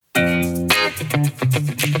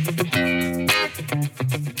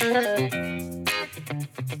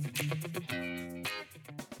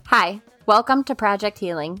Hi, welcome to Project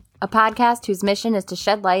Healing, a podcast whose mission is to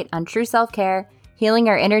shed light on true self-care, healing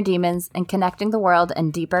our inner demons, and connecting the world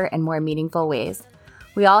in deeper and more meaningful ways.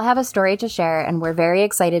 We all have a story to share, and we're very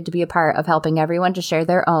excited to be a part of helping everyone to share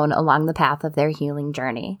their own along the path of their healing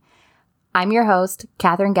journey. I'm your host,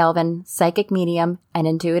 Katherine Galvin, psychic medium and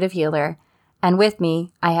intuitive healer, and with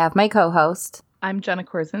me, I have my co-host. I'm Jenna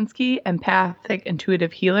Korzinski, empathic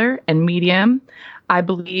intuitive healer and medium. I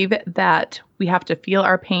believe that we have to feel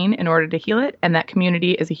our pain in order to heal it, and that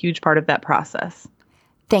community is a huge part of that process.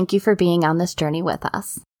 Thank you for being on this journey with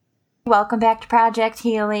us. Welcome back to Project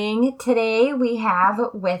Healing. Today we have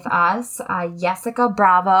with us Jessica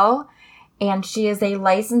Bravo, and she is a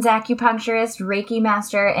licensed acupuncturist, Reiki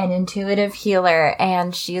master, and intuitive healer,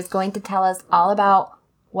 and she is going to tell us all about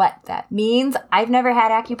what that means. I've never had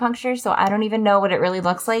acupuncture, so I don't even know what it really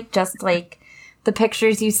looks like, just like the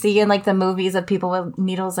pictures you see in like the movies of people with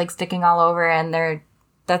needles like sticking all over, and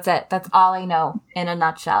that's it. That's all I know in a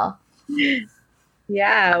nutshell.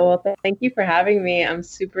 Yeah, well, thank you for having me. I'm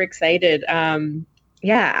super excited. Acupuncture,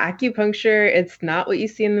 it's not what you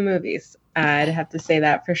see in the movies. I'd have to say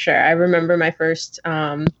that for sure. I remember my first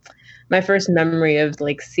memory of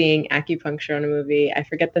like seeing acupuncture on a movie. I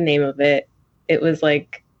forget the name of it. It was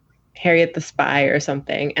like Harriet the Spy or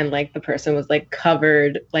something, and like the person was like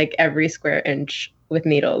covered like every square inch with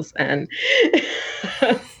needles, and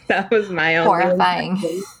that was my own horrifying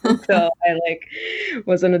until I like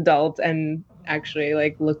was an adult and actually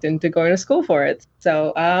like looked into going to school for it.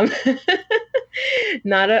 So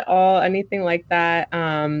not at all anything like that.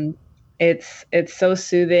 It's so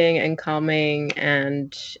soothing and calming,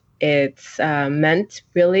 and it's meant,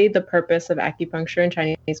 really, the purpose of acupuncture and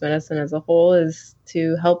Chinese medicine as a whole is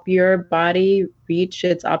to help your body reach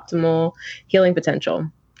its optimal healing potential,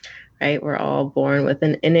 right? We're all born with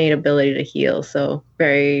an innate ability to heal. So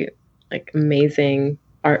very like amazing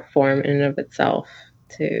art form in and of itself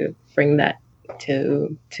to bring that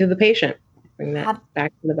to the patient, bring that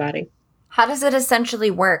back to the body. How does it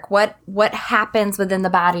essentially work? What happens within the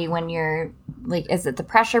body when you're like, is it the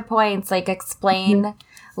pressure points? Like explain,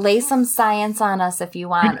 lay some science on us if you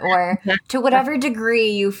want, or to whatever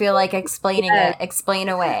degree you feel like explaining it, explain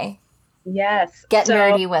away. Yes. Get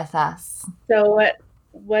nerdy with us. So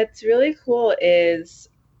what's really cool is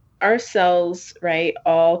our cells, right,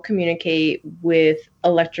 all communicate with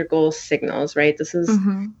electrical signals, right? This is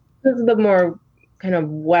the more kind of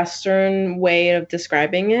Western way of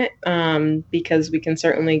describing it, because we can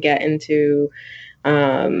certainly get into,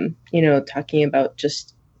 talking about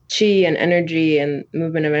just chi and energy and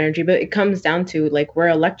movement of energy, but it comes down to like we're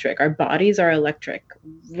electric. Our bodies are electric,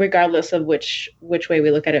 regardless of which way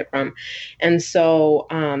we look at it from. And so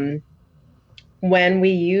when we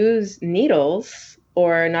use needles,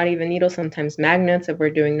 or not even needles, sometimes magnets, if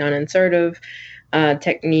we're doing non-insertive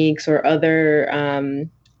techniques or other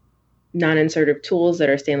non-insertive tools that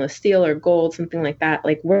are stainless steel or gold, something like that,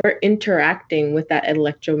 like we're interacting with that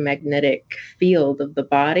electromagnetic field of the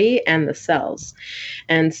body and the cells.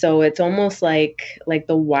 And so it's almost like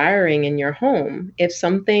the wiring in your home. If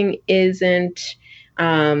something isn't,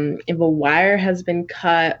 if a wire has been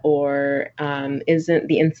cut, or isn't,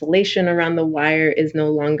 the insulation around the wire is no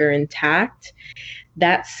longer intact,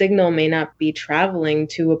 that signal may not be traveling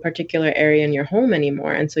to a particular area in your home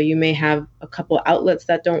anymore. And so you may have a couple outlets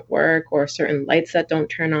that don't work, or certain lights that don't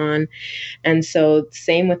turn on. And so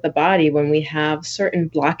same with the body, when we have certain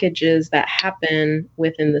blockages that happen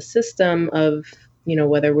within the system of,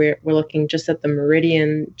 whether we're looking just at the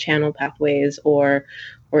meridian channel pathways, or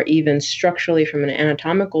even structurally from an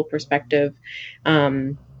anatomical perspective,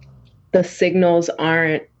 the signals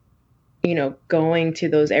aren't going to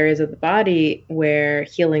those areas of the body where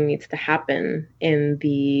healing needs to happen in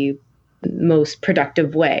the most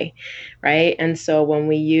productive way, right? And so when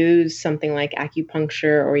we use something like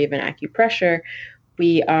acupuncture or even acupressure,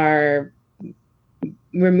 we are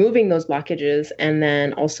removing those blockages, and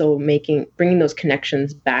then also bringing those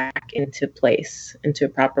connections back into place, into a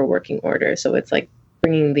proper working order. So it's like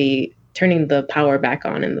turning the power back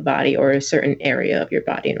on in the body, or a certain area of your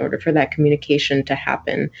body, in order for that communication to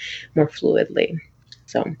happen more fluidly.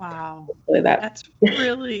 So wow, that's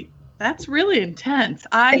really intense.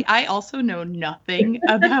 I also know nothing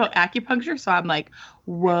about acupuncture, so I'm like,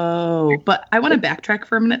 whoa. But I want to backtrack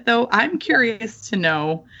for a minute, though. I'm curious to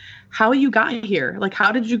know how you got here. Like,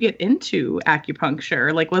 how did you get into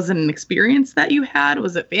acupuncture? Like, was it an experience that you had?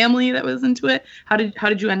 Was it family that was into it? How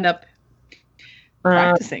did you end up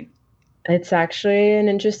practicing? It's actually an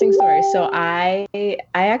interesting story. So I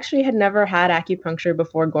actually had never had acupuncture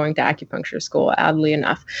before going to acupuncture school, oddly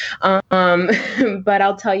enough. Um, but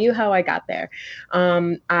I'll tell you how I got there.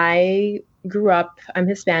 I grew up, I'm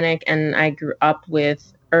Hispanic, and I grew up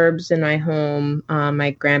with herbs in my home.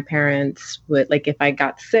 My grandparents would, like, if I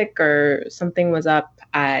got sick or something was up,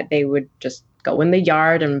 they would just go in the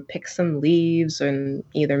yard and pick some leaves and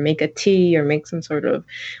either make a tea or make some sort of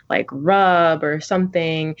like rub or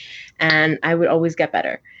something, and I would always get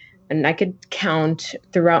better. And I could count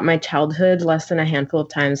throughout my childhood less than a handful of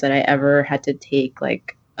times that I ever had to take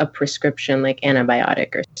like a prescription, like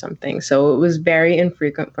antibiotic or something. So it was very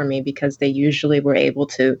infrequent for me because they usually were able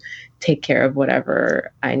to take care of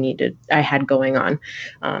whatever I had going on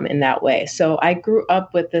in that way. So I grew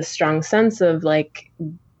up with this strong sense of like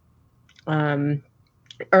um,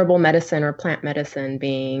 herbal medicine or plant medicine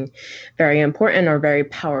being very important or very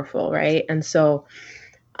powerful, right? And so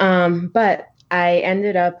but I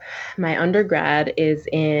ended up, my undergrad is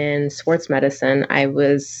in sports medicine. I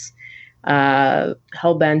was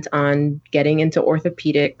hell bent on getting into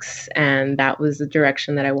orthopedics, and that was the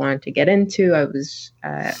direction that I wanted to get into. I was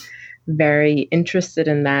very interested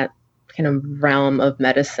in that kind of realm of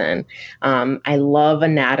medicine. I love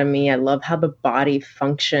anatomy. I love how the body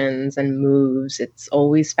functions and moves. It's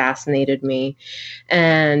always fascinated me.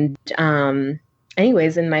 And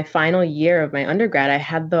anyways, in my final year of my undergrad, I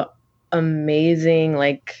had the amazing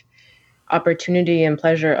like opportunity and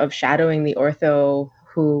pleasure of shadowing the ortho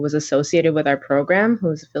who was associated with our program, who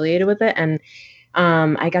was affiliated with it. And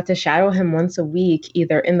I got to shadow him once a week,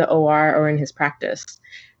 either in the OR or in his practice.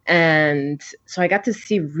 And so I got to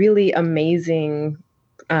see really amazing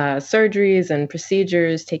surgeries and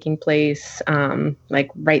procedures taking place, like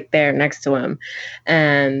right there next to him.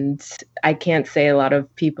 And I can't say a lot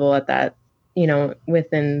of people at that,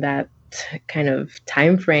 within that kind of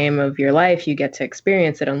time frame of your life, you get to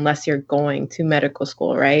experience it unless you're going to medical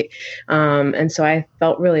school, right? And so I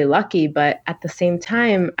felt really lucky, but at the same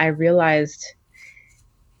time, I realized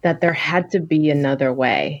that there had to be another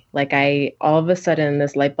way. Like all of a sudden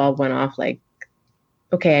this light bulb went off, like,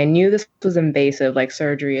 okay, I knew this was invasive, like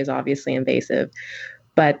surgery is obviously invasive,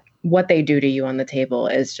 but what they do to you on the table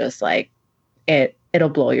is just like, it'll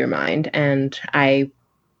blow your mind. And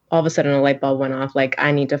all of a sudden a light bulb went off, like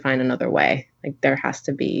I need to find another way. Like there has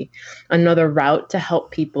to be another route to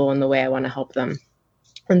help people in the way I want to help them.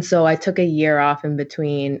 And so I took a year off in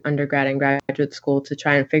between undergrad and graduate school to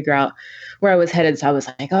try and figure out where I was headed. So I was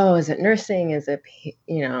like, oh, is it nursing? Is it,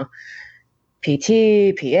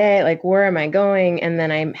 PT, PA? Like, where am I going? And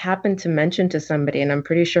then I happened to mention to somebody, and I'm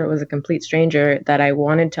pretty sure it was a complete stranger, that I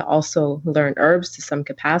wanted to also learn herbs to some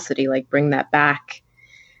capacity, like bring that back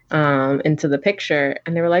into the picture.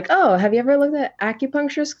 And they were like, oh, have you ever looked at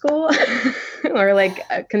acupuncture school or like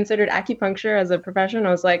considered acupuncture as a profession?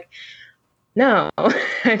 I was like, no,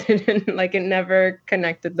 I didn't. Like, it never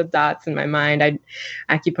connected the dots in my mind.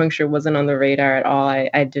 Acupuncture wasn't on the radar at all.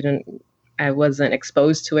 I wasn't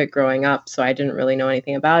exposed to it growing up, so I didn't really know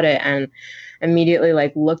anything about it. And immediately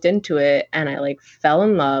like looked into it, and I like fell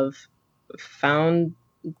in love, found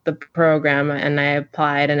the program, and I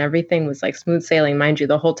applied, and everything was like smooth sailing, mind you,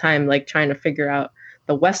 the whole time, like trying to figure out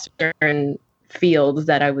the Western fields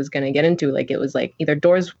that I was going to get into. Like it was like either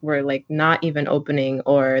doors were like not even opening,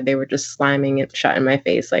 or they were just slamming it shut in my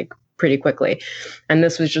face like pretty quickly. And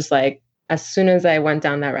this was just like, as soon as I went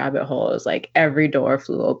down that rabbit hole, it was like every door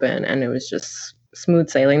flew open, and it was just smooth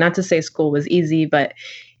sailing. Not to say school was easy, but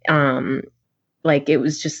like it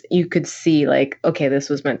was just, you could see like, okay, this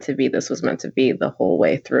was meant to be the whole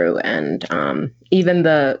way through. And even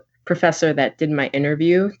the professor that did my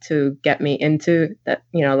interview to get me into that,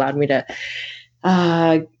 allowed me to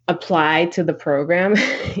apply to the program,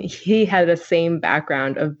 he had the same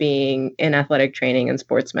background of being in athletic training and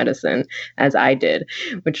sports medicine as I did,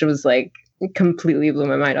 which was like completely blew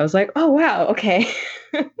my mind. I was like, oh wow, okay.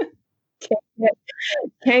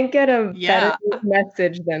 Can't get a better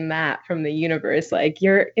message than that from the universe. Like,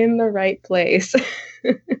 you're in the right place.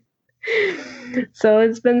 So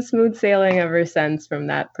it's been smooth sailing ever since from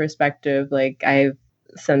that perspective. Like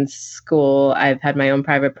since school, I've had my own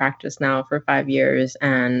private practice now for 5 years,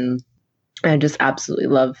 and I just absolutely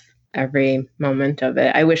love every moment of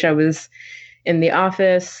it. I wish I was in the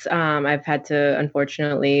office. I've had to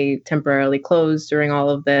unfortunately temporarily close during all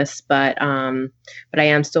of this, but I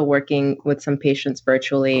am still working with some patients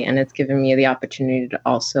virtually, and it's given me the opportunity to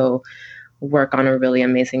also work on a really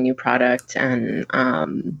amazing new product, and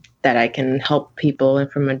that I can help people in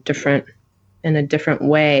a different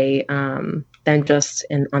way than just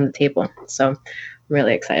on the table. So I'm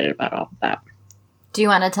really excited about all of that. Do you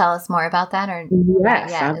want to tell us more about that, or Yes, not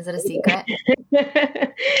yet? Is it a secret?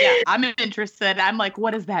 Yeah, I'm interested. I'm like,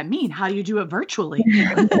 what does that mean? How do you do it virtually?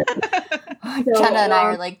 Jenna and I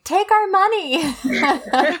are like, take our money.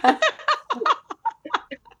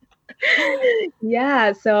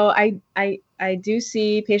 Yeah, so I do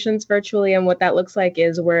see patients virtually, and what that looks like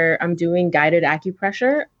is where I'm doing guided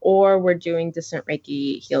acupressure or we're doing distant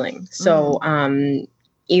Reiki healing. So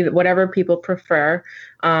either whatever people prefer.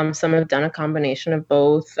 Some have done a combination of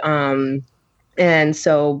both. And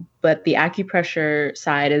so, but the acupressure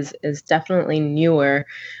side is definitely newer,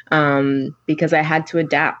 because I had to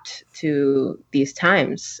adapt to these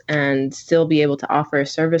times and still be able to offer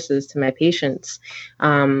services to my patients.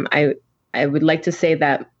 I would like to say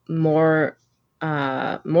that more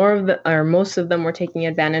of the, or most of them were taking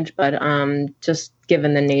advantage, but just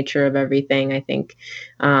given the nature of everything, I think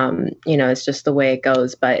it's just the way it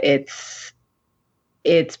goes. But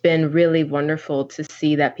it's been really wonderful to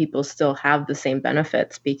see that people still have the same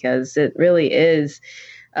benefits, because it really is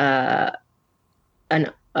an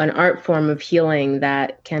art form of healing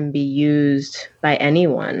that can be used by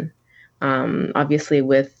anyone. Obviously,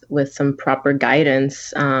 with some proper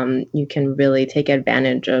guidance, you can really take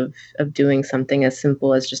advantage of doing something as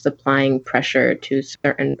simple as just applying pressure to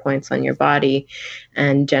certain points on your body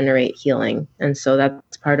and generate healing. And so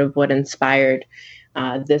that's part of what inspired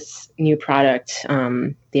this new product.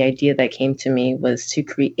 The idea that came to me was to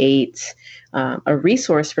create a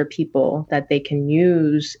resource for people that they can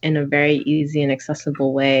use in a very easy and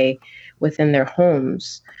accessible way within their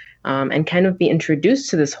homes, and kind of be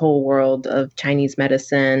introduced to this whole world of Chinese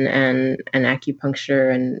medicine and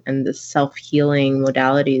acupuncture and the self-healing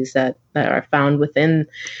modalities that are found within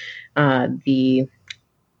the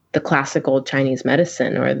classical Chinese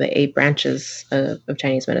medicine, or the 8 branches of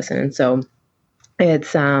Chinese medicine. And so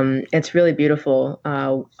it's really beautiful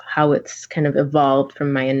how it's kind of evolved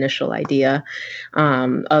from my initial idea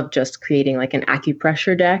of just creating like an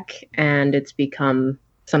acupressure deck, and it's become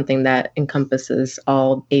something that encompasses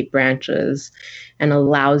all 8 branches and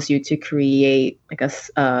allows you to create like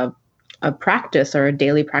a practice or a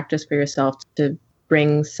daily practice for yourself to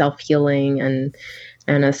bring self-healing and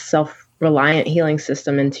a self-reliant healing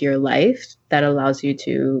system into your life that allows you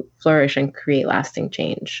to flourish and create lasting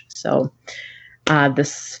change. So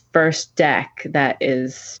this first deck that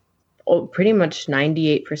is pretty much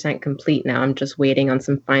 98% complete now. I'm just waiting on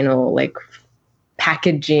some final like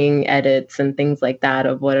packaging edits and things like that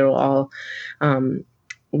of what it'll all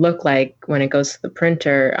look like when it goes to the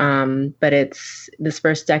printer. But this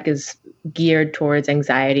first deck is geared towards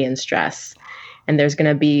anxiety and stress, and there's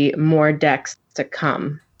going to be more decks to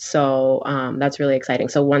come. So that's really exciting.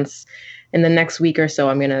 So once in the next week or so,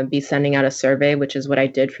 I'm going to be sending out a survey, which is what I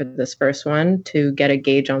did for this first one, to get a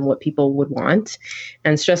gauge on what people would want.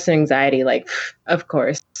 And stress and anxiety, like, of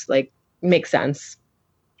course, like makes sense.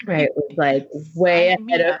 Right, it was like way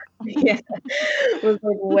ahead of was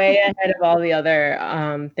like way ahead of all the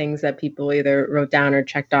other things that people either wrote down or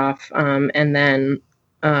checked off. And then,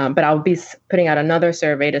 but I'll be putting out another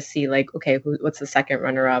survey to see like, okay, what's the second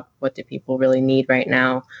runner-up? What do people really need right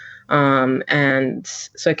now? And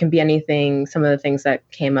so it can be anything. Some of the things that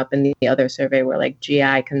came up in the other survey were like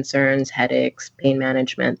GI concerns, headaches, pain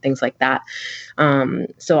management, things like that.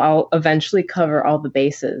 So I'll eventually cover all the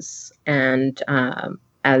bases, and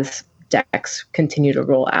as decks continue to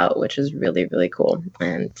roll out, which is really, really cool.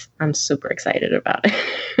 And I'm super excited about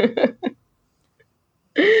it.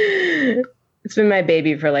 It's been my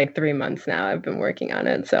baby for like 3 months now. I've been working on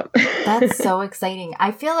it. So that's so exciting.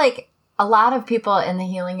 I feel like a lot of people in the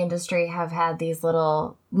healing industry have had these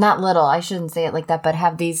I shouldn't say it like that, but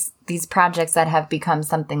have these projects that have become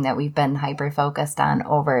something that we've been hyper focused on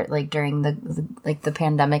over like during the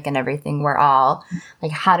pandemic and everything. We're all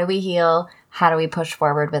like, how do we heal? How do we push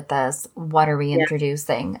forward with this? What are we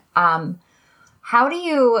introducing? How do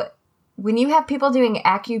you, when you have people doing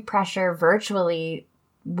acupressure virtually,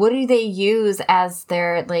 what do they use as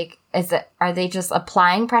their, like, are they just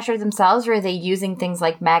applying pressure themselves, or are they using things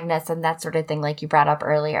like magnets and that sort of thing like you brought up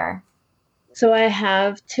earlier? So I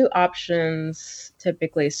have 2 options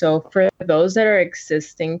typically. So for those that are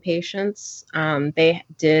existing patients, they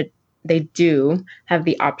do have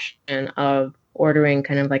the option of ordering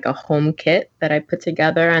kind of like a home kit that I put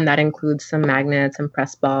together, and that includes some magnets and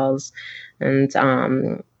press balls and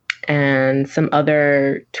some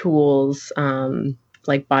other tools,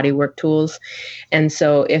 like bodywork tools. And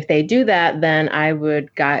so if they do that, then I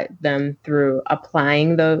would guide them through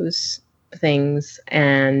applying those things,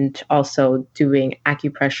 and also doing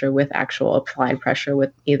acupressure with actual applied pressure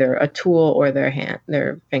with either a tool or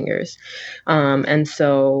their fingers. And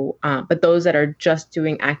so, but those that are just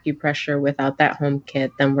doing acupressure without that home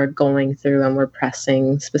kit, then we're going through and we're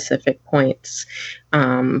pressing specific points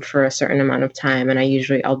for a certain amount of time. And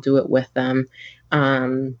I'll do it with them.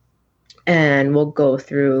 And we'll go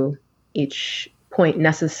through each point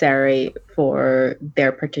necessary for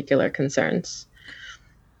their particular concerns.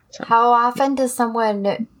 So. How often does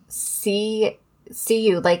someone see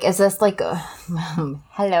you? Like, is this like,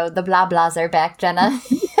 hello, the blah blahs are back, Jenna.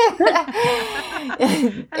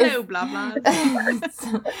 Hello, blah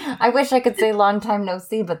blahs. I wish I could say long time no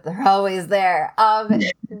see, but they're always there.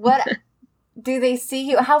 What do they see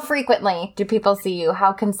you? How frequently do people see you?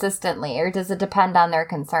 How consistently? Or does it depend on their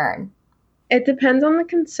concern? It depends on the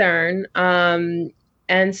concern.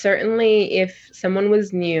 And certainly if someone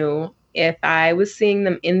was new, if I was seeing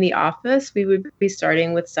them in the office, we would be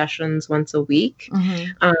starting with sessions once a week,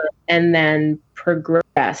 and then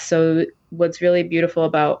progress. So what's really beautiful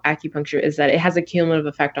about acupuncture is that it has a cumulative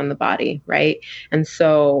effect on the body, right? And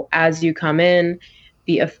so as you come in,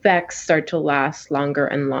 the effects start to last longer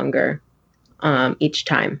and longer each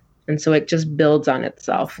time. And so it just builds on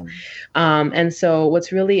itself. And so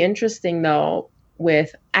what's really interesting, though,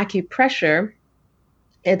 with acupressure,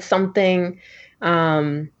 it's something,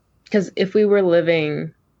 because if we were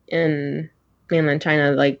living in mainland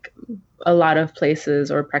China, like a lot of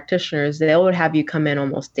places or practitioners, they would have you come in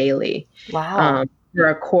almost daily. Wow. For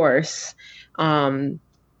a course to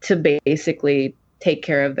basically take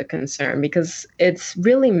care of the concern, because it's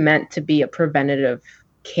really meant to be a preventative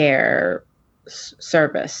care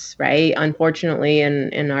service, right? Unfortunately,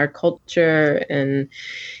 in our culture and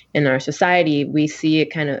in our society, we see it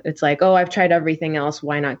it's like, oh, I've tried everything else,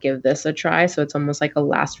 why not give this a try? So it's almost like a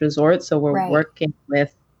last resort. So we're working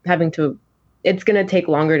with it's going to take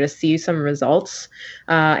longer to see some results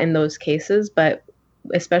in those cases, but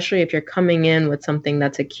especially if you're coming in with something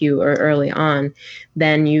that's acute or early on,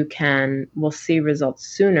 then we'll see results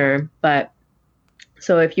sooner. But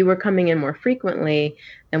so if you were coming in more frequently,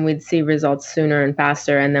 then we'd see results sooner and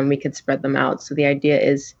faster, and then we could spread them out. So the idea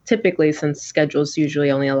is, typically, since schedules usually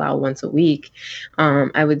only allow once a week,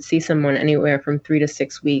 I would see someone anywhere from 3 to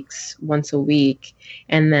 6 weeks once a week.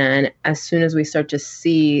 And then as soon as we start to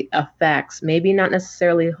see effects, maybe not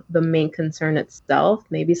necessarily the main concern itself,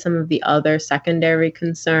 maybe some of the other secondary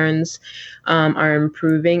concerns are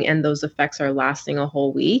improving and those effects are lasting a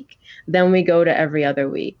whole week, then we go to every other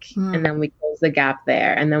week, and then we close the gap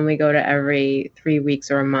there, and then we go to every 3 weeks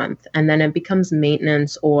or a month, and then it becomes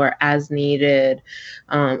maintenance or as needed.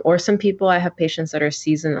 Or some people, I have patients that are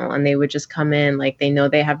seasonal and they would just come in, like they know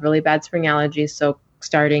they have really bad spring allergies, so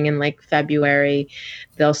starting in like February,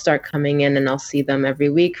 they'll start coming in and I'll see them every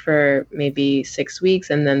week for maybe 6 weeks,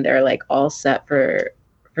 and then they're like all set for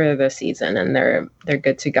the season and they're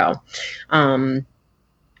good to go.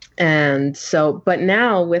 And so, but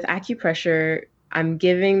now with acupressure, I'm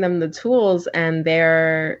giving them the tools and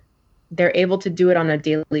they're able to do it on a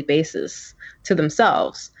daily basis to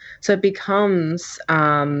themselves. So it becomes,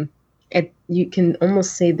 you can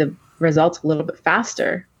almost see the results a little bit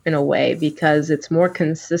faster in a way, because it's more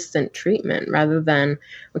consistent treatment rather than,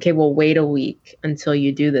 okay, we'll wait a week until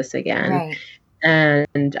you do this again. Right.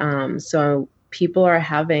 And so people are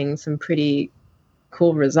having some pretty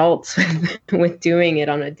cool results with doing it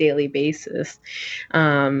on a daily basis.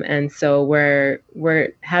 And so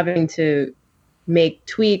we're having to make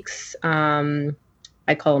tweaks.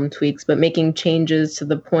 I call them tweaks, but making changes to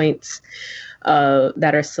the points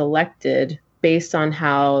that are selected based on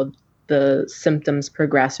how the symptoms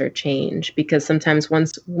progress or change, because sometimes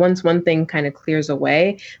once one thing kind of clears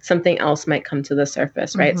away, something else might come to the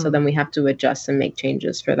surface, right? So then we have to adjust and make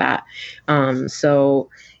changes for that. So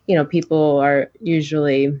people are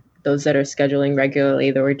usually, those that are scheduling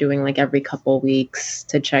regularly, that we're doing like every couple weeks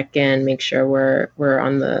to check in, make sure we're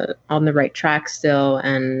on the right track still,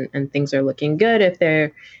 and things are looking good. If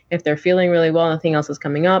they're feeling really well, nothing else is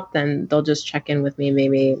coming up, then they'll just check in with me.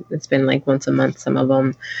 Maybe it's been like once a month, some of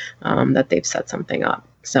them, that they've set something up.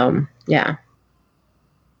 So yeah.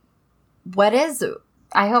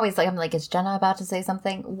 I always I'm like, is Jenna about to say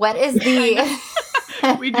something? What is the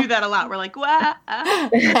we do that a lot. We're like, what?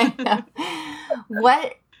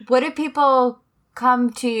 What do people come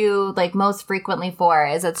to you like most frequently for?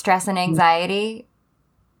 Is it stress and anxiety?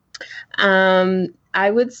 I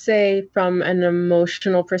would say from an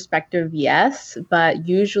emotional perspective, yes, but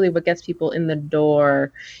usually what gets people in the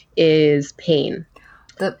door is pain.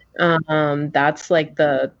 That's like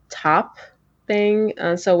the top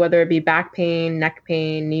something. So whether it be back pain, neck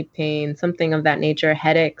pain, knee pain, something of that nature,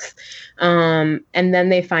 headaches. And then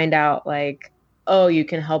they find out like, oh, you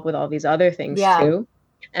can help with all these other things too.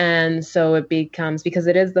 And so it becomes, because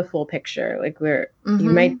it is the full picture. Like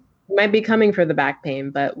you might be coming for the back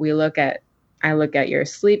pain, but I look at your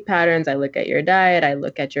sleep patterns, I look at your diet, I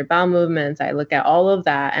look at your bowel movements, I look at all of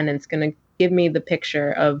that, and it's going to give me the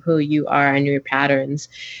picture of who you are and your patterns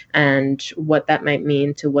and what that might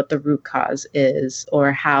mean to what the root cause is,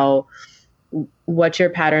 or what your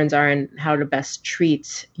patterns are and how to best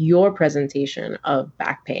treat your presentation of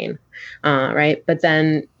back pain. Right. But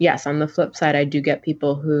then, yes, on the flip side, I do get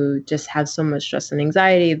people who just have so much stress and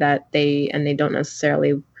anxiety that they don't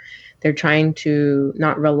necessarily, they're trying to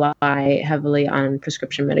not rely heavily on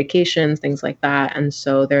prescription medications, things like that. And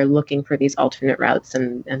so they're looking for these alternate routes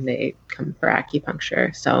and they come for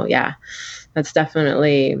acupuncture. So yeah, that's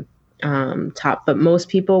definitely top. But most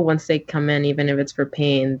people, once they come in, even if it's for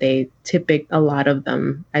pain, a lot of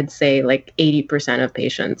them, I'd say like 80% of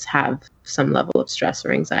patients have some level of stress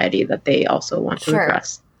or anxiety that they also want to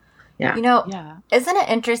address. Yeah. Isn't it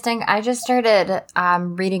interesting? I just started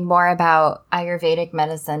reading more about Ayurvedic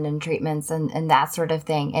medicine and treatments and that sort of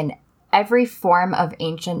thing. And every form of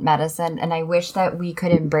ancient medicine, and I wish that we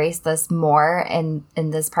could embrace this more in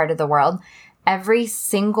this part of the world, every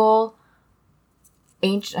single,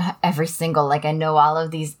 like I know all of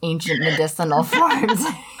these ancient medicinal forms.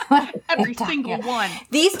 Every single one.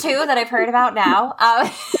 These two that I've heard about now.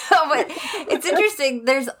 But it's interesting.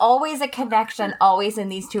 There's always a connection, always in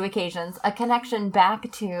these two occasions, a connection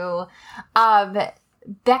back to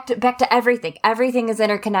everything. Everything is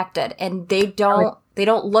interconnected, and they don't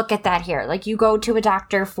look at that here. Like you go to a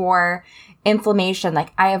doctor for inflammation.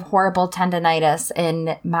 Like I have horrible tendonitis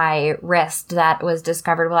in my wrist that was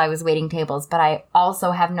discovered while I was waiting tables, but I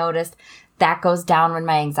also have noticed that goes down when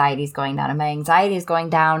my anxiety is going down, and my anxiety is going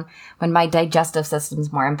down when my digestive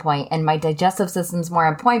system's more on point, and my digestive system's more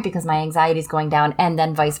on point because my anxiety is going down, and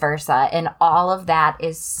then vice versa. And all of that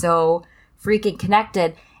is so freaking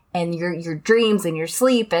connected. And your dreams and your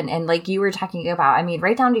sleep and like you were talking about, I mean,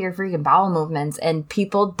 right down to your freaking bowel movements. And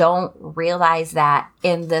people don't realize that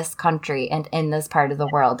in this country and in this part of the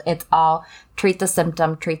world. It's all treat the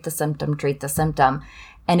symptom, treat the symptom, treat the symptom.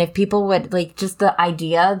 And if people would like just the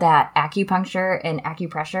idea that acupuncture and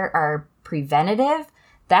acupressure are preventative,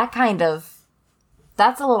 that's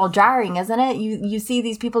a little jarring, isn't it? You see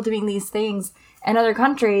these people doing these things in other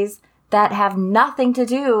countries that have nothing to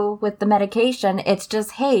do with the medication. It's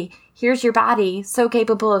just, hey, here's your body so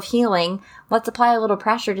capable of healing. Let's apply a little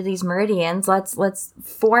pressure to these meridians. Let's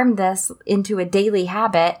form this into a daily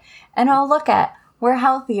habit. And look at, we're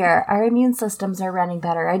healthier. Our immune systems are running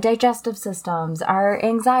better. Our digestive systems, our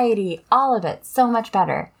anxiety, all of it, so much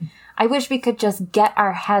better. I wish we could just get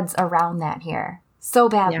our heads around that here so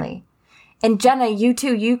badly. Yeah. And Jenna, you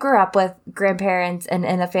too, you grew up with grandparents and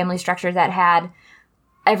in a family structure that had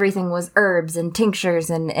everything was herbs and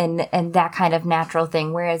tinctures and that kind of natural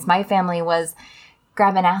thing. Whereas my family was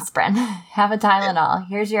grab an aspirin, have a Tylenol.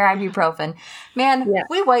 Here's your ibuprofen. Man,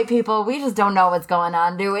 we white people, we just don't know what's going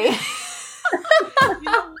on, do we? You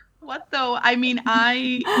know what though? I mean,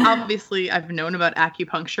 I've known about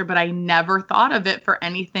acupuncture, but I never thought of it for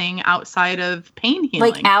anything outside of pain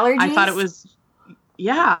healing. Like allergies? I thought it was,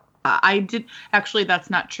 I did. Actually,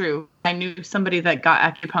 that's not true. I knew somebody that got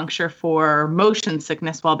acupuncture for motion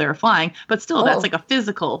sickness while they were flying, but still, that's like a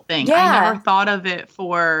physical thing. Yeah. I never thought of it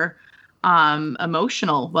for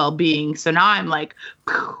emotional well-being. So now I'm like,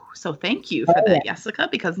 so thank you for that, Jessica,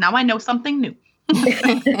 because now I know something new.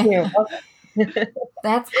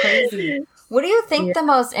 That's crazy. What do you think the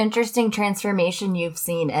most interesting transformation you've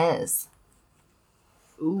seen is?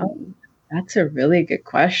 Ooh, that's a really good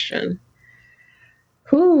question.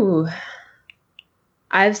 Ooh,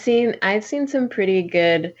 I've seen some pretty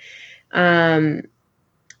good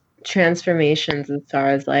transformations as far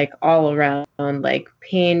as like all around, like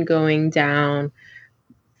pain going down,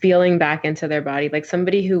 feeling back into their body. Like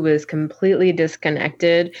somebody who was completely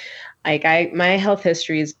disconnected. Like my health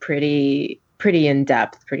history is pretty in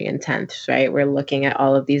depth, pretty intense, right? We're looking at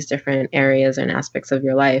all of these different areas and aspects of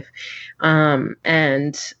your life,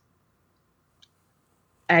 and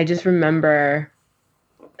I just remember.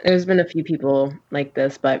 There's been a few people like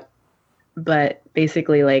this, but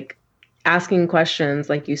basically like asking questions,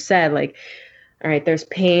 like you said, like, all right, there's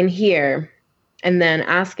pain here. And then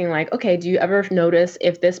asking like, okay, do you ever notice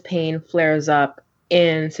if this pain flares up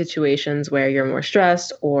in situations where you're more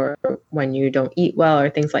stressed or when you don't eat well or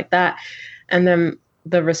things like that? And then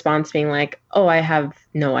the response being like, oh, I have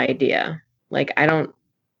no idea. Like, I don't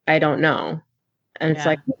know. And it's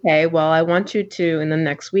like, okay, well, I want you to, in the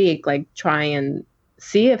next week, like try and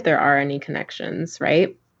see if there are any connections,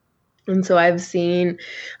 right? And so I've seen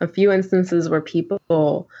a few instances where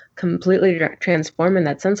people completely transform in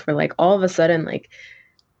that sense, where like all of a sudden, like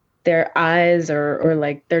their eyes or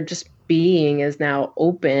like their just being is now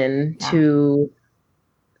open to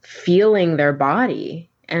feeling their body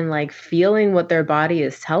and like feeling what their body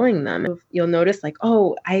is telling them. You'll notice like,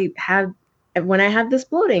 oh, when I have this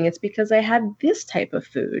bloating, it's because I had this type of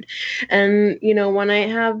food. And, you know, when I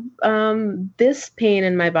have this pain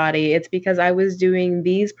in my body, it's because I was doing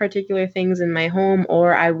these particular things in my home,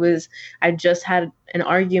 or I just had an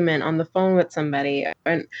argument on the phone with somebody.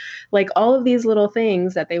 And like all of these little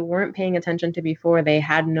things that they weren't paying attention to before, they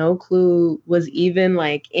had no clue was even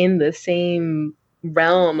like in the same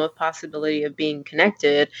realm of possibility of being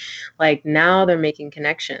connected. Like now they're making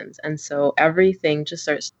connections, and so everything just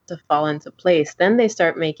starts to fall into place. Then they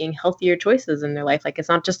start making healthier choices in their life. Like it's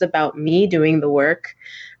not just about me doing the work,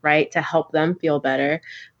 right, to help them feel better,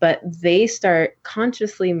 but they start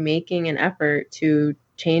consciously making an effort to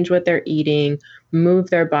change what they're eating,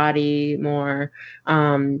 move their body more,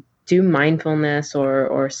 do mindfulness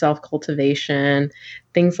or self-cultivation,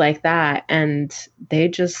 things like that. And they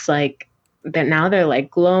just like that now they're like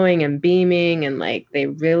glowing and beaming, and like they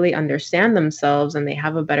really understand themselves and they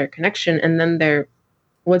have a better connection. And then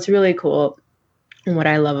what's really cool and what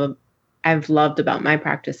I've loved about my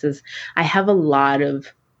practice is I have a lot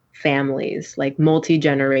of families, like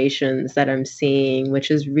multi-generations that I'm seeing,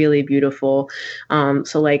 which is really beautiful.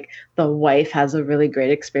 So like the wife has a really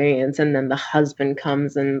great experience, and then the husband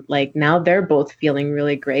comes, and like now they're both feeling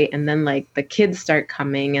really great. And then like the kids start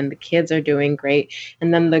coming, and the kids are doing great.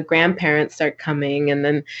 And then the grandparents start coming,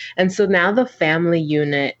 and so now the family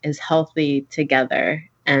unit is healthy together.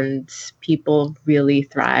 And people really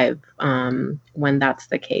thrive when that's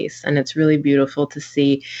the case. And it's really beautiful to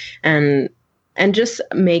see. And just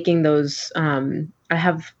making those, I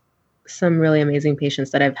have some really amazing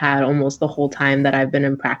patients that I've had almost the whole time that I've been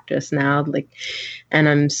in practice now. Like, and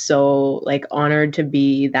I'm so like honored to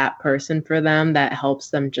be that person for them that helps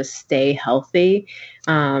them just stay healthy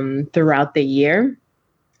throughout the year.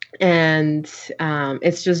 And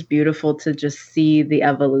it's just beautiful to just see the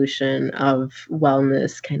evolution of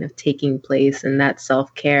wellness kind of taking place, and that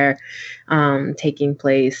self-care taking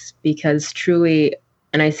place, because truly,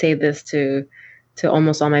 and I say this to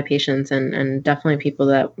almost all my patients and definitely people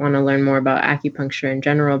that want to learn more about acupuncture in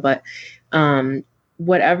general, but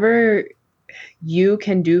whatever you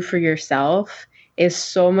can do for yourself is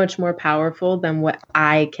so much more powerful than what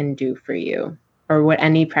I can do for you or what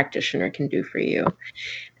any practitioner can do for you.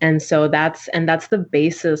 And so that's the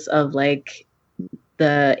basis of like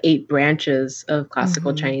the 8 branches of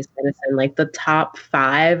classical Chinese medicine. Like the top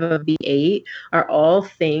 5 of the 8 are all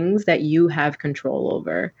things that you have control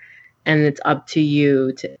over, and it's up to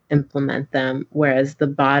you to implement them. Whereas the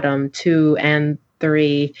bottom 2 and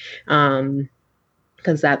 3,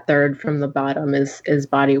 because that third from the bottom is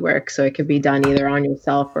body work, so it could be done either on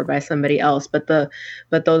yourself or by somebody else. But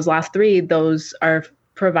those last 3, those are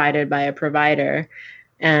provided by a provider,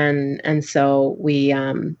 and so we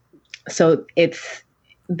so it's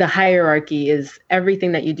the hierarchy is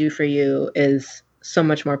everything that you do for you is so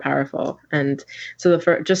much more powerful. And so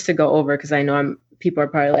just to go over, because I know people are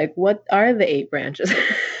probably like, what are the 8 branches?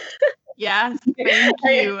 Yes, thank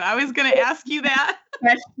you. I was going to ask you that.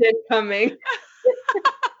 Question coming.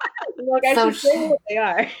 Look, I should say what they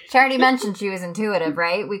are. She already mentioned she was intuitive,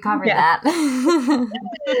 right? We covered that.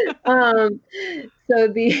 So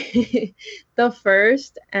the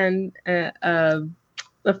first and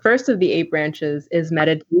the first of the 8 branches is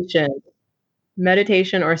meditation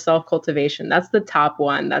or self-cultivation. That's the top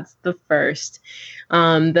one. That's the first.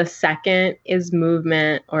 The second is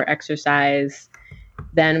movement or exercise.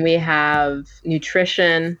 Then we have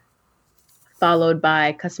nutrition, followed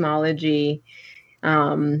by cosmology,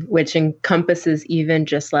 which encompasses even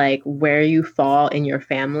just like where you fall in your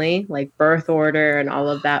family, like birth order and all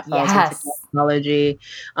of that falls into cosmology.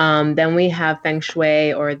 Then we have feng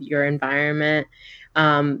shui or your environment,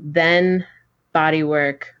 then body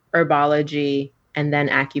work, herbology, and then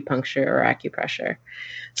acupuncture or acupressure.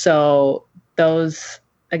 So those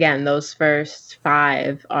first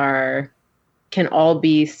 5 can all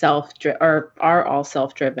be are all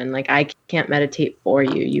self-driven. Like I can't meditate for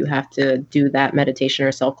you. You have to do that meditation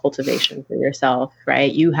or self-cultivation for yourself,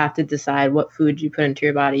 right? You have to decide what food you put into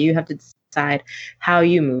your body. You have to decide how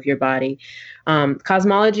you move your body.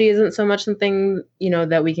 Cosmology isn't so much something,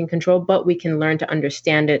 that we can control, but we can learn to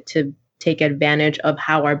understand it to take advantage of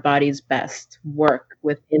how our bodies best work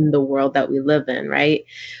within the world that we live in, right?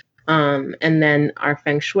 And then our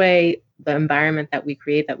feng shui, the environment that we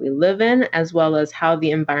create, that we live in, as well as how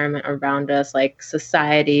the environment around us, like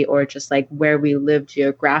society or just like where we live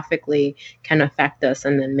geographically, can affect us,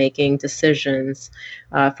 and then making decisions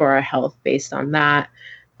for our health based on that.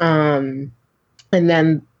 And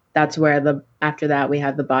then that's where after that we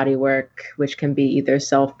have the body work, which can be either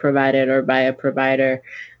self-provided or by a provider.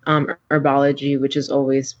 Herbology, which is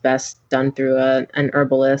always best done through an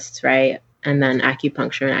herbalist, right? And then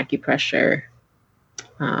acupuncture and acupressure,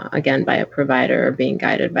 again, by a provider or being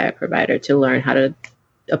guided by a provider to learn how to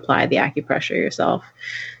apply the acupressure yourself.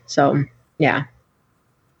 So, yeah.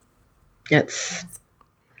 It's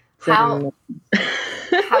how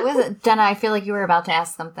is it, Jenna? I feel like you were about to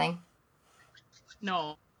ask something.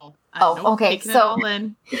 No. Oh, okay. So, all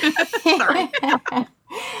in. Sorry.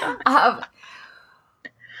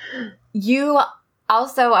 You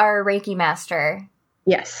also are a Reiki master.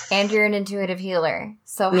 Yes. And you're an intuitive healer.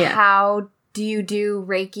 So yeah. How do you do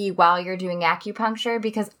Reiki while you're doing acupuncture?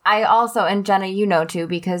 Because I also, and Jenna, you know too,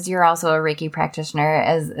 because you're also a Reiki practitioner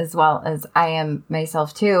as well as I am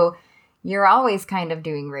myself too. You're always kind of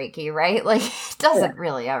doing Reiki, right? Like, it doesn't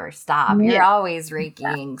really ever stop. Yeah. You're always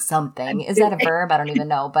Reikiing something. Is that a verb? I don't even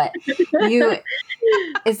know. But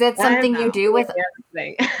is that something you do with,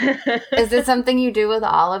 is it something you do with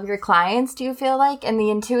all of your clients, do you feel like? And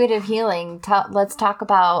the intuitive healing, let's talk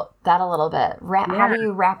about that a little bit. How do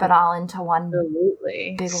you wrap it all into one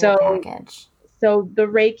big little package? So the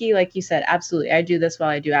Reiki, like you said, absolutely. I do this while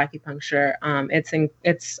I do acupuncture.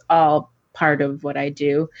 It's all part of what I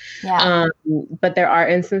do. Yeah. But there are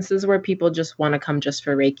instances where people just want to come just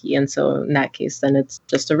for Reiki. And so in that case, then it's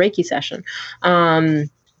just a Reiki session. And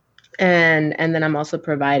then I'm also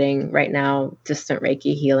providing right now distant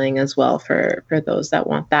Reiki healing as well for those that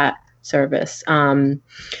want that service.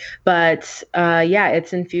 But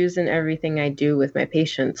it's infused in everything I do with my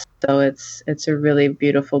patients. So it's a really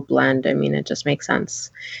beautiful blend. I mean, it just makes sense.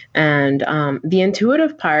 And the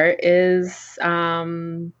intuitive part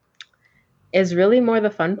is really more the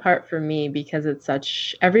fun part for me, because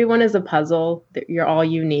everyone is a puzzle. You're all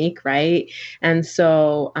unique, right? And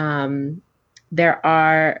so there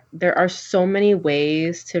are so many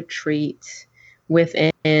ways to treat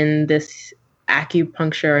within this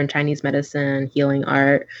acupuncture and Chinese medicine, healing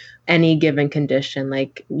art, any given condition.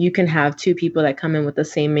 Like, you can have two people that come in with the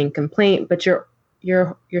same main complaint, but your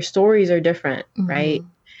stories are different, mm-hmm. right?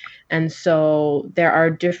 And so there are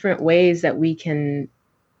different routes that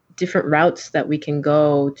we can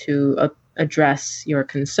go to address your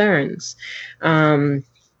concerns. And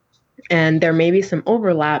there may be some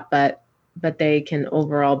overlap, but they can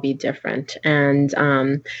overall be different.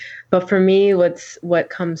 And but for me, what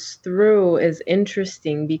comes through is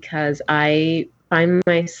interesting, because I find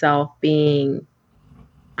myself being,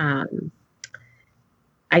 I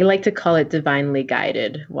like to call it divinely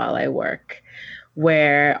guided while I work,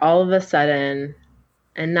 where all of a sudden,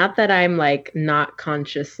 and not that I'm like not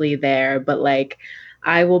consciously there, but like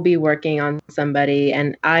I will be working on somebody,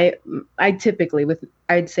 and I typically,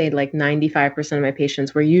 I'd say like 95% of my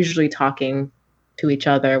patients, we're usually talking to each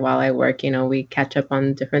other while I work. You know, we catch up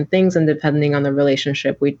on different things, and depending on the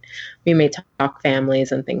relationship, we may talk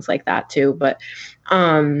families and things like that too. But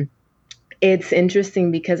it's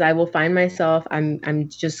interesting, because I will find myself, I'm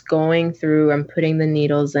just going through, I'm putting the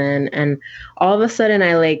needles in, and all of a sudden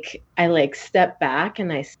I step back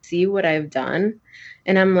and I see what I've done,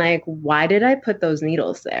 and I'm like, why did I put those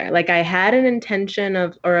needles there? Like, I had an intention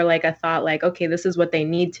or like a thought, like, okay, this is what they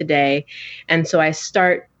need today. And so I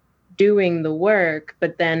start doing the work,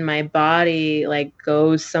 but then my body like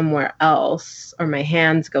goes somewhere else, or my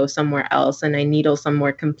hands go somewhere else, and I needle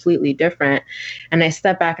somewhere completely different. And I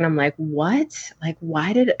step back and I'm like, what? Like,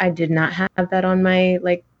 why did not have that on my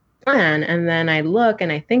like plan? And then I look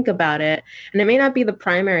and I think about it, and it may not be the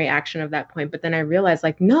primary action of that point, but then I realize,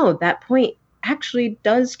 like, no, that point actually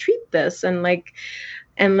does treat this. And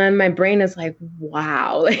then my brain is like,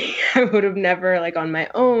 wow, like, I would have never, like, on my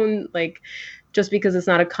own, like, just because it's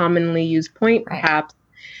not a commonly used point, perhaps,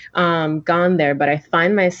 gone there. But I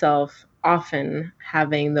find myself often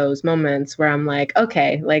having those moments where I'm like,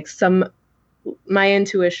 okay, like my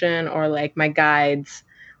intuition, or like my guides,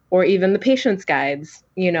 or even the patient's guides,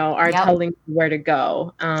 you know, are telling me where to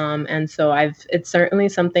go. And so it's certainly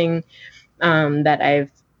something that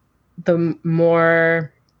the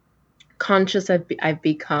more conscious I've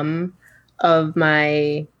become of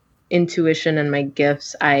my intuition and my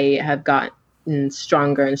gifts, I have gotten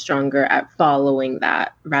stronger and stronger at following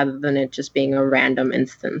that, rather than it just being a random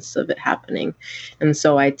instance of it happening. And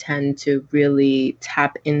so I tend to really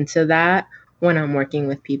tap into that when I'm working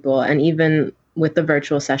with people, and even with the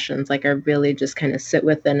virtual sessions, like I really just kind of sit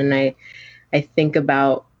with it, and I think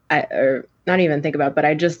about or not even think about, but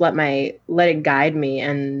I just let it guide me,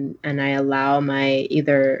 and I allow my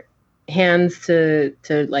either hands to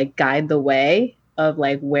like guide the way of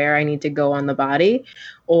like where I need to go on the body,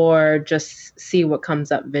 or just see what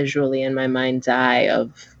comes up visually in my mind's eye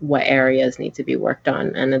of what areas need to be worked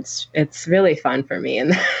on. And it's really fun for me in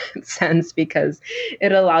that sense, because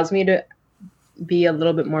it allows me to be a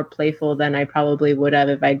little bit more playful than I probably would have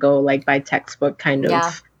if I go like by textbook kind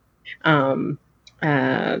of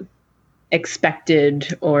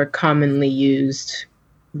expected or commonly used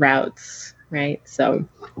routes, right? So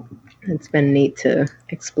it's been neat to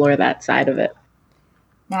explore that side of it.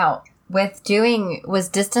 Now, was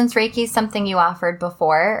distance Reiki something you offered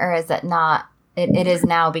before, or is it not? It is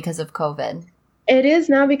now because of COVID. It is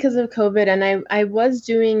now because of COVID, and I was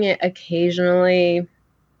doing it occasionally.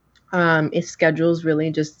 If schedules really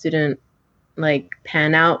just didn't like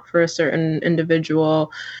pan out for a certain individual,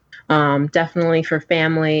 definitely for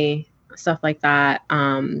family, stuff like that.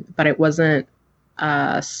 But it wasn't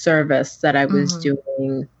a service that I was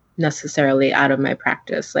doing necessarily out of my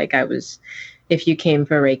practice. Like if you came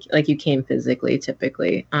for Reiki, like you came physically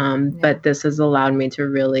typically. But this has allowed me to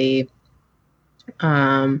really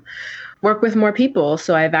work with more people.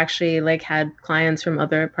 So I've actually like had clients from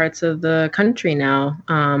other parts of the country now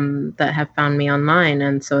that have found me online.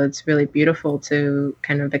 And so it's really beautiful to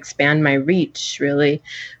kind of expand my reach really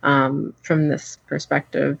from this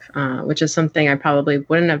perspective, which is something I probably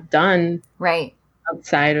wouldn't have done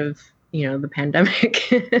outside of, the pandemic.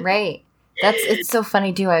 Right. It's so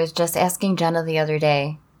funny too. I was just asking Jenna the other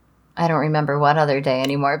day. I don't remember what other day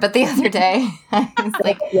anymore, but the other day I was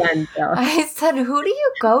like, I said, who do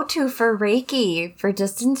you go to for Reiki, for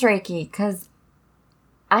distance Reiki? Because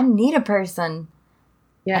I need a person.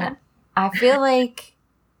 Yeah. And I feel like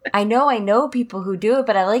I know people who do it,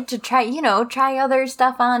 but I like to try other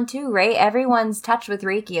stuff on too, right? Everyone's touch with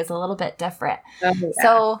Reiki is a little bit different. Oh, yeah.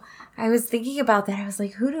 So I was thinking about that. I was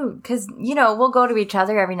like, because, we'll go to each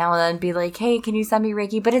other every now and then and be like, hey, can you send me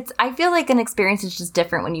Reiki? But I feel like an experience is just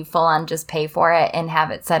different when you full on just pay for it and have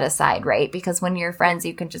it set aside, right? Because when you're friends,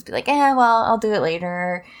 you can just be like, well, I'll do it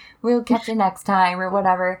later. We'll catch you next time or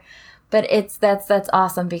whatever. But that's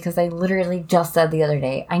awesome, because I literally just said the other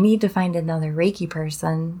day, I need to find another Reiki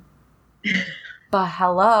person. But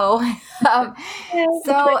hello. What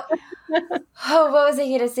was I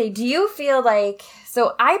going to say? Do you feel like,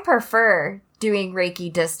 so I prefer doing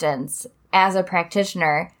Reiki distance as a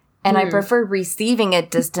practitioner, and I prefer receiving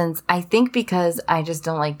at distance, I think because I just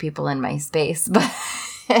don't like people in my space. But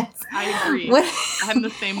I agree. I'm the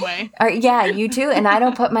same way. Yeah, you too. And I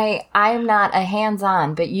don't I'm not a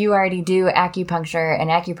hands-on, but you already do acupuncture and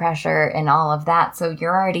acupressure and all of that. So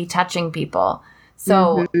you're already touching people.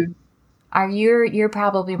 So you're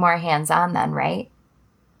probably more hands-on then, right?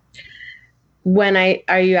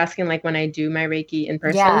 Are you asking like when I do my Reiki in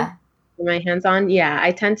person? Yeah. My hands-on? Yeah,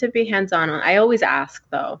 I tend to be hands-on. I always ask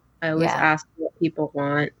though. I always ask what people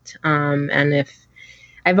want. And if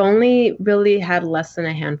I've only really had less than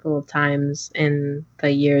a handful of times in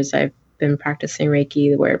the years I've been practicing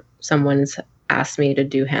Reiki where someone's asked me to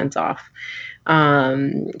do hands-off.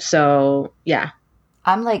 So yeah.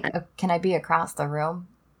 I'm like, can I be across the room?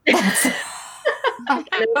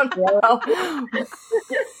 I don't know.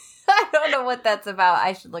 I don't know what that's about.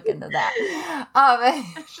 I should look into that.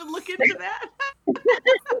 I should look into that.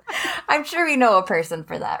 I'm sure we know a person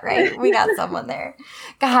for that, right? We got someone there.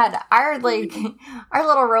 God, our little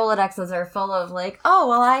Rolodexes are full of like, oh,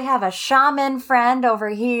 well, I have a shaman friend over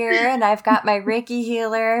here, and I've got my Reiki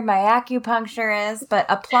healer, my acupuncturist, but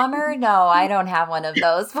a plumber? No, I don't have one of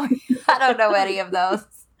those for you. I don't know any of those.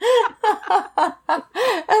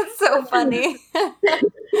 That's so funny.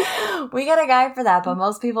 We got a guy for that, but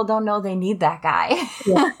most people don't know they need that guy.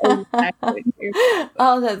 Yeah, exactly.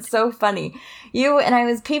 Oh, that's so funny. And I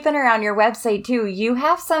was peeping around your website too. You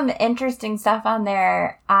have some interesting stuff on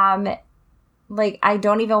there. Like I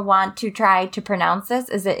don't even want to try to pronounce this.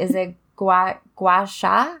 Is it gua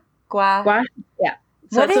sha? Yeah.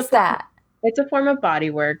 So what is that? It's a form of body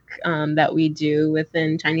work that we do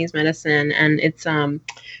within Chinese medicine. And it's, do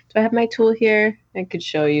I have my tool here? I could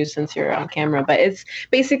show you since you're on camera, but it's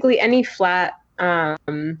basically any flat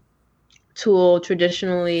tool.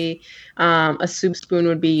 Traditionally, a soup spoon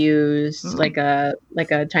would be used, like a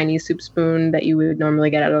Chinese soup spoon that you would normally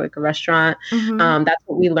get out of like a restaurant. That's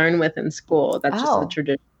what we learn with in school. That's just a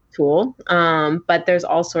traditional tool. But there's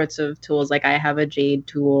all sorts of tools. Like I have a jade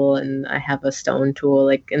tool and I have a stone tool,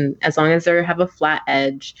 and as long as they have a flat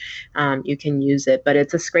edge, you can use it, but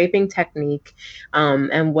it's a scraping technique.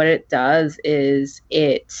 And what it does is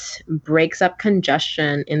it breaks up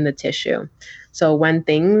congestion in the tissue. So when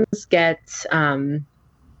things get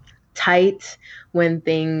tight, when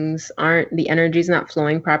the energy's not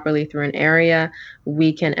flowing properly through an area,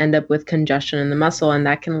 we can end up with congestion in the muscle, and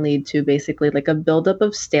that can lead to basically like a buildup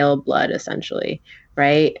of stale blood, essentially,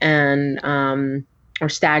 right? And or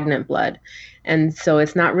stagnant blood. And so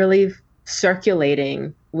it's not really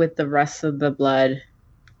circulating with the rest of the blood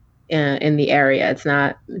in the area. It's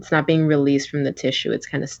not being released from the tissue. It's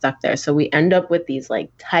kind of stuck there. So we end up with these like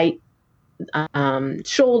tight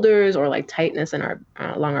shoulders, or like tightness in our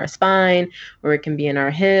along our spine, or it can be in our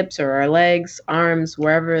hips or our legs, arms,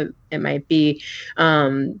 wherever it might be,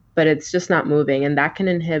 but it's just not moving, and that can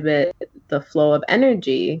inhibit the flow of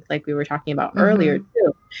energy, like we were talking about earlier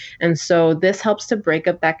too. And so this helps to break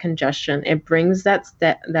up that congestion. It brings that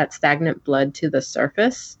stagnant blood to the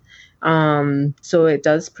surface. So it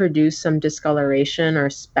does produce some discoloration or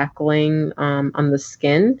speckling on the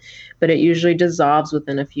skin, but it usually dissolves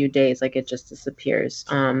within a few days, like it just disappears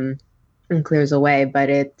and clears away. But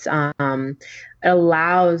it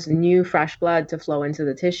allows new fresh blood to flow into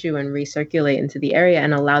the tissue and recirculate into the area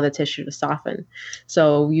and allow the tissue to soften.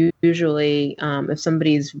 So usually if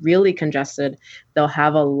somebody's really congested, they'll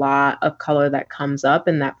have a lot of color that comes up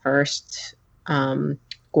in that first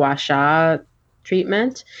gua sha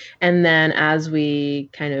treatment. And then as we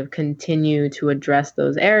kind of continue to address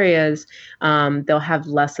those areas, they'll have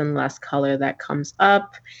less and less color that comes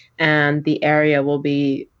up, and the area will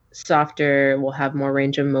be softer, will have more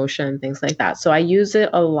range of motion, things like that. So I use it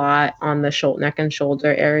a lot on the neck and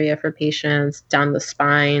shoulder area for patients, down the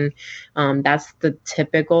spine. That's the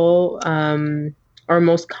typical or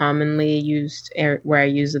most commonly used where I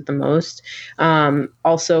use it the most.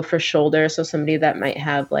 Also for shoulder, so somebody that might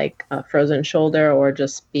have like a frozen shoulder or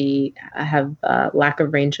just have lack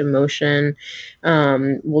of range of motion,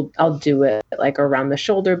 I'll do it like around the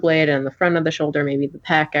shoulder blade and the front of the shoulder, maybe the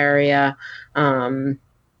pec area,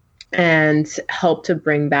 and help to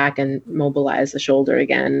bring back and mobilize the shoulder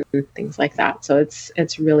again, things like that. So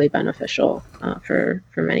it's really beneficial for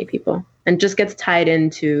many people, and just gets tied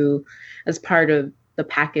into as part of the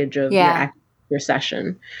package of your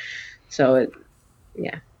session. So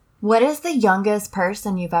What is the youngest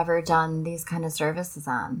person you've ever done these kind of services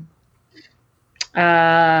on?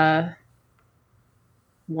 1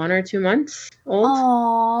 or 2 months old.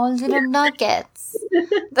 Oh, little nuggets.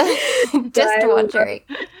 Just wondering.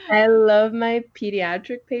 I love my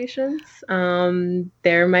pediatric patients.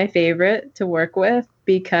 They're my favorite to work with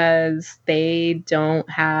because they don't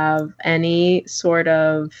have any sort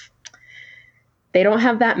of, they don't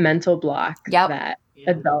have that mental block that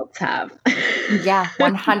adults have. Yeah,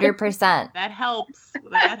 100%. That helps.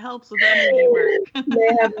 That helps with energy work. They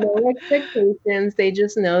have no expectations. They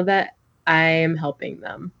just know that I am helping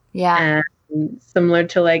them. Yeah. And similar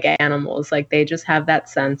to like animals, like they just have that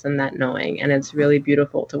sense and that knowing, and it's really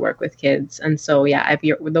beautiful to work with kids. And so,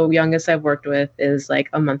 the youngest I've worked with is like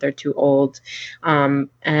a month or 2 old.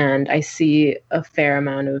 And I see a fair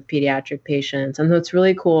amount of pediatric patients. And what's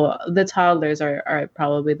really cool, the toddlers are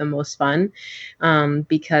probably the most fun,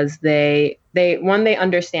 because they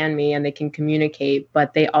understand me and they can communicate,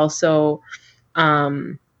 but they also,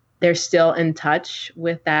 they're still in touch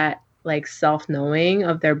with that like self-knowing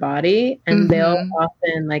of their body, and they'll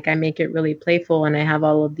often, like, I make it really playful, and I have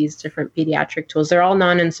all of these different pediatric tools. They're all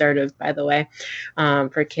non-insertive, by the way,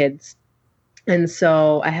 for kids. And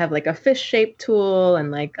so I have like a fish shaped tool and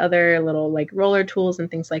like other little like roller tools and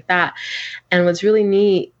things like that. And what's really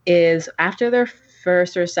neat is after their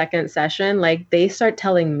first or second session, like they start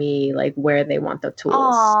telling me like where they want the tools.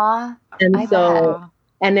 Aww,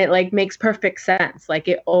 and it like makes perfect sense. Like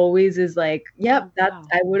it always is like, yep,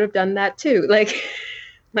 I would have done that too. Like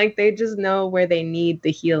they just know where they need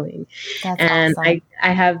the healing. That's and awesome.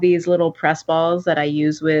 I have these little press balls that I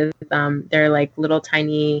use with, they're like little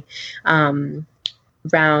tiny, round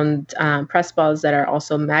press balls that are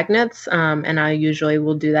also magnets. And I usually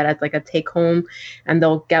will do that as like a take home, and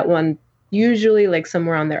they'll get one usually like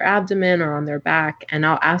somewhere on their abdomen or on their back, and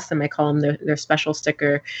I'll ask them, I call them their special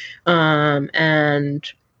sticker, and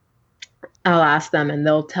I'll ask them and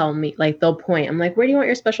they'll tell me, like they'll point, I'm like, where do you want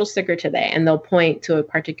your special sticker today? And they'll point to a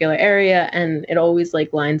particular area, and it always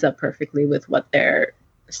like lines up perfectly with what their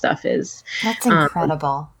stuff is. That's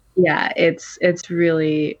incredible. Yeah, it's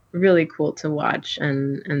really, really cool to watch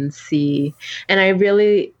and see. And I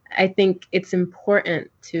think it's important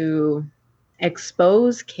to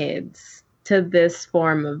expose kids to this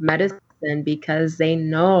form of medicine, because they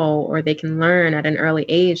know, or they can learn at an early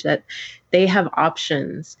age, that they have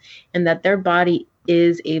options and that their body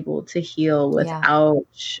is able to heal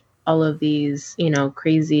without all of these,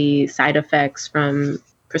 crazy side effects from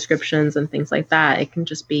prescriptions and things like that. It can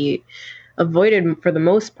just be avoided for the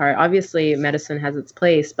most part. Obviously, medicine has its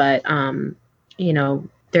place, but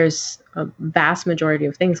there's a vast majority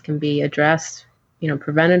of things can be addressed,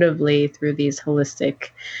 preventatively through these holistic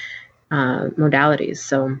modalities.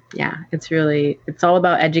 So yeah, it's all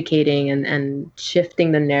about educating and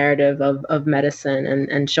shifting the narrative of medicine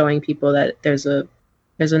and showing people that there's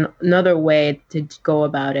another way to go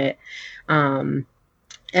about it.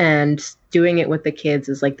 And doing it with the kids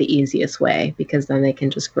is like the easiest way, because then they can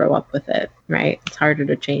just grow up with it, right? It's harder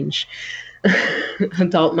to change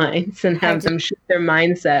adult minds and have them shift their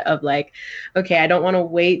mindset of like, okay, I don't want to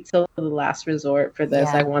wait till the last resort for this.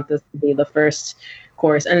 I want this to be the first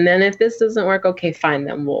course. And then if this doesn't work, okay, fine,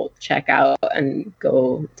 then we'll check out and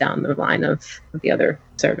go down the line of the other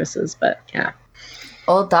services. But yeah.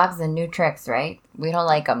 Old dogs and new tricks, right? We don't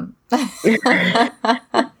like them. I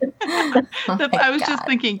was just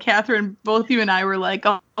thinking, Catherine, both you and I were like,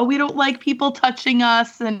 oh, we don't like people touching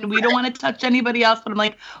us and we don't want to touch anybody else. But I'm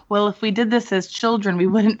like, well, if we did this as children, we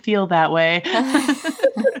wouldn't feel that way.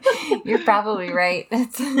 You're probably right.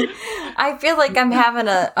 I feel like I'm having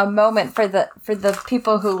a moment for the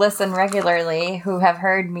people who listen regularly, who have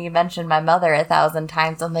heard me mention my mother 1,000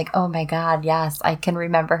 times. I'm like, oh my God, yes. I can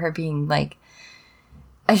remember her being like,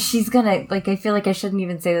 she's gonna, like, I feel like I shouldn't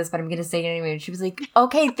even say this, but I'm gonna say it anyway. She was like,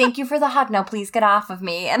 okay, thank you for the hug. Now please get off of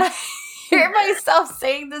me. And I hear myself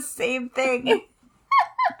saying the same thing. And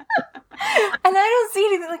I don't see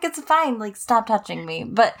anything, like, it's fine. Like, stop touching me.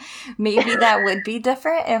 But maybe that would be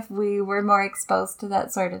different if we were more exposed to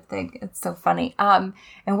that sort of thing. It's so funny. And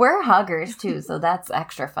we're huggers too, so that's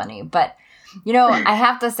extra funny. But, I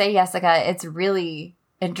have to say, Jessica, it's really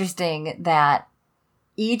interesting that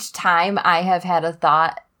each time I have had a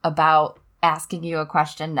thought about asking you a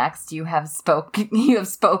question next, you have spoken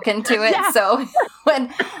to it. Yeah. So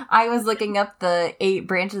when I was looking up the 8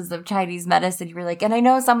 branches of Chinese medicine, you were like, and I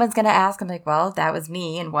know someone's going to ask. I'm like, well, that was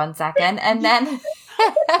me in 1 second. And then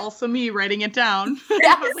also me writing it down.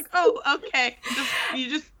 Yes. I was like, oh, okay.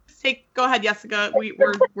 Go ahead, Jessica.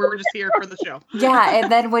 We're just here for the show. Yeah,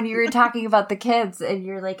 and then when you were talking about the kids, and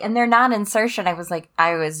you're like, and they're non-insertion, I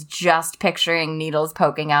was just picturing needles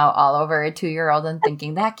poking out all over a 2-year-old and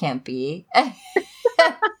thinking that can't be.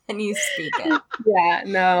 And you speak it. Yeah,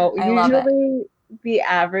 no. Usually the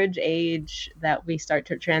average age that we start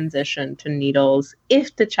to transition to needles,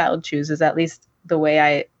 if the child chooses, at least the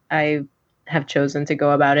way I have chosen to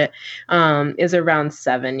go about it, is around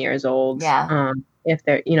 7 years old. Yeah. If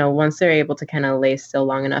they're, once they're able to kind of lay still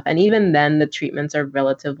long enough. And even then the treatments are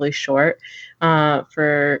relatively short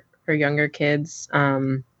for younger kids.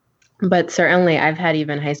 But certainly I've had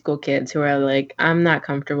even high school kids who are like, I'm not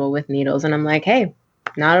comfortable with needles. And I'm like, hey,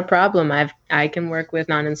 not a problem. I can work with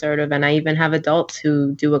non-insertive. And I even have adults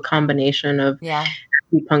who do a combination of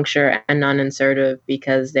acupuncture and non-insertive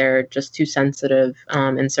because they're just too sensitive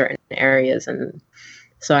in certain areas. And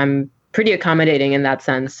so I'm pretty accommodating in that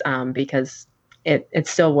sense because it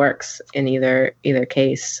still works in either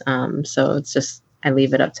case. So it's just, I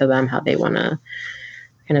leave it up to them how they want to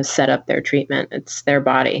kind of set up their treatment. It's their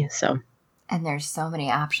body. So. And there's so many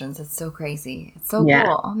options. It's so crazy. It's so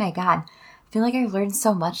cool. Oh my God. I feel like I've learned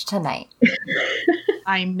so much tonight.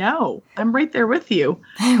 I know. I'm right there with you.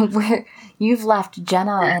 You've left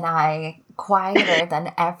Jenna and I quieter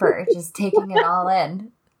than ever, just taking it all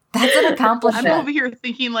in. That's an accomplishment. I'm over here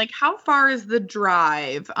thinking, like, how far is the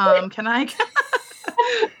drive? Can I?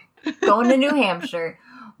 Going to New Hampshire.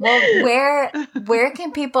 Well, where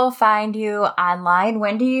can people find you online?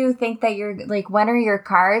 When do you think that when are your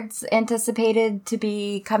cards anticipated to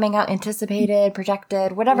be coming out? Anticipated,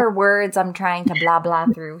 projected, whatever words I'm trying to blah, blah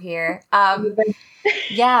through here.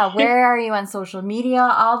 Yeah. Where are you on social media?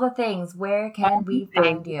 All the things. Where can we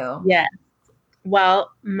find you? Yeah.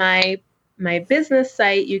 Well, my business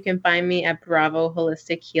site, you can find me at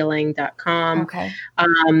bravoholistichealing.com. Okay.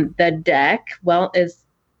 The deck, is,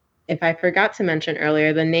 if I forgot to mention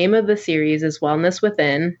earlier, the name of the series is Wellness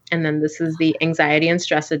Within. And then this is the Anxiety and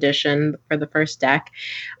Stress edition for the first deck.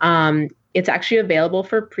 It's actually available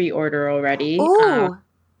for pre-order already. Ooh.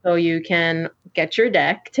 So you can get your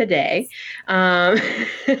deck today. Jenna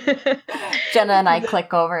and I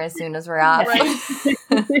click over as soon as we're off. Right.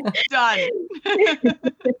 Done.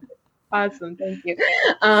 Awesome. Thank you.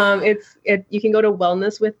 You can go to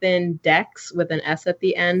wellnesswithindex with an S at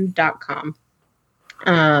the end.com.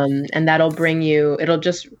 And that'll it'll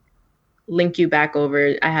just link you back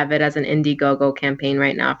over. I have it as an Indiegogo campaign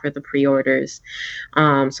right now for the pre-orders.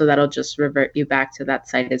 So that'll just revert you back to that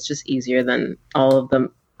site. It's just easier than all of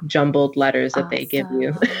the jumbled letters that they give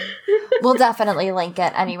you. We'll definitely link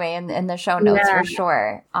it anyway in the show notes for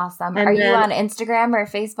sure. Awesome. And are you on Instagram or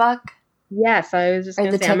Facebook? Yes, I was just Or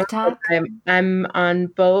going to the say TikTok? I'm on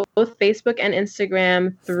both Facebook and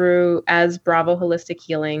Instagram through as Bravo Holistic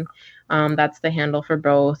Healing. That's the handle for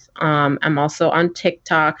both. I'm also on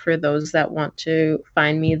TikTok for those that want to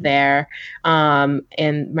find me there.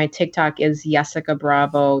 And my TikTok is Jessica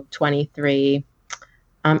Bravo 23.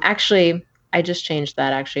 Actually, I just changed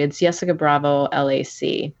that. Actually, it's Jessica Bravo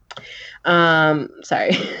LAC.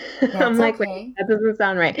 Sorry. I'm like, okay. wait, that doesn't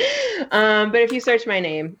sound right. But if you search my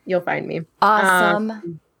name, you'll find me.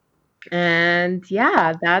 Awesome. And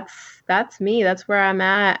yeah, that's me. That's where I'm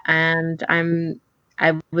at. And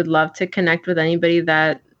I would love to connect with anybody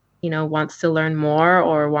that, wants to learn more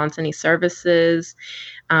or wants any services.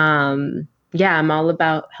 Yeah, I'm all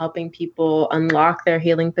about helping people unlock their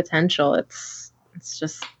healing potential. It's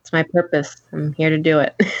my purpose. I'm here to do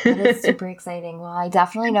it. That is super exciting. Well, I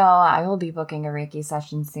definitely know I will be booking a Reiki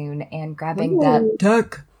session soon and grabbing that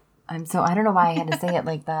deck. I don't know why I had to say it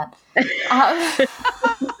like that.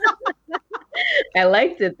 I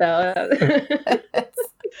liked it though.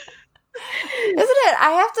 Isn't it?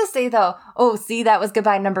 I have to say though, oh, see, that was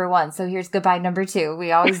goodbye number 1. So here's goodbye number 2.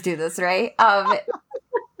 We always do this, right?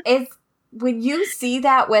 It's when you see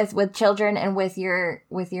that with children and with your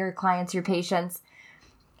clients, your patients,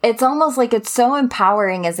 it's almost like it's so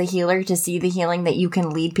empowering as a healer to see the healing that you can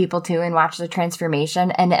lead people to and watch the transformation.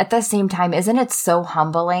 And at the same time, isn't it so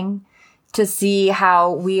humbling to see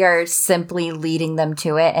how we are simply leading them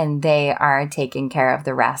to it and they are taking care of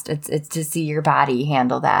the rest? It's to see your body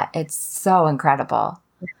handle that. It's so incredible.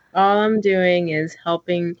 All I'm doing is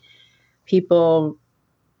helping people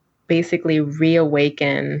basically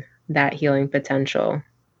reawaken that healing potential,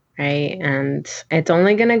 right? And it's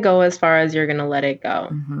only going to go as far as you're going to let it go.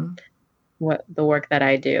 Mm-hmm. What the work that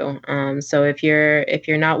I do. So if you're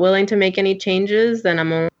not willing to make any changes, then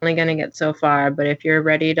I'm only going to get so far. But if you're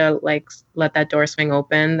ready to like let that door swing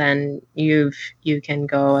open, then you can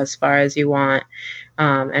go as far as you want,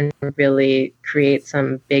 and really create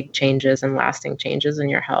some big changes and lasting changes in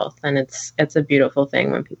your health. And it's a beautiful thing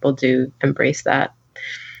when people do embrace that.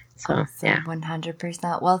 So, awesome, yeah.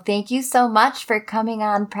 100%. Well, thank you so much for coming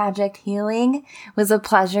on Project Healing. It was a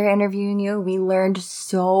pleasure interviewing you. We learned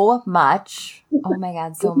so much. Oh my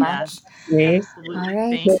God, so much. Yes, absolutely. All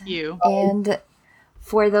right. Thank you. And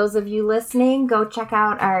for those of you listening, go check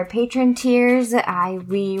out our patron tiers.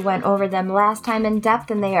 We went over them last time in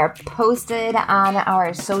depth, and they are posted on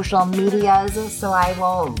our social medias, so I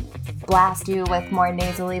won't blast you with more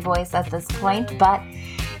nasally voice at this point, but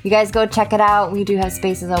you guys go check it out. We do have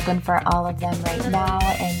spaces open for all of them right now.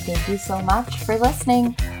 And thank you so much for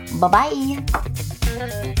listening. Bye-bye.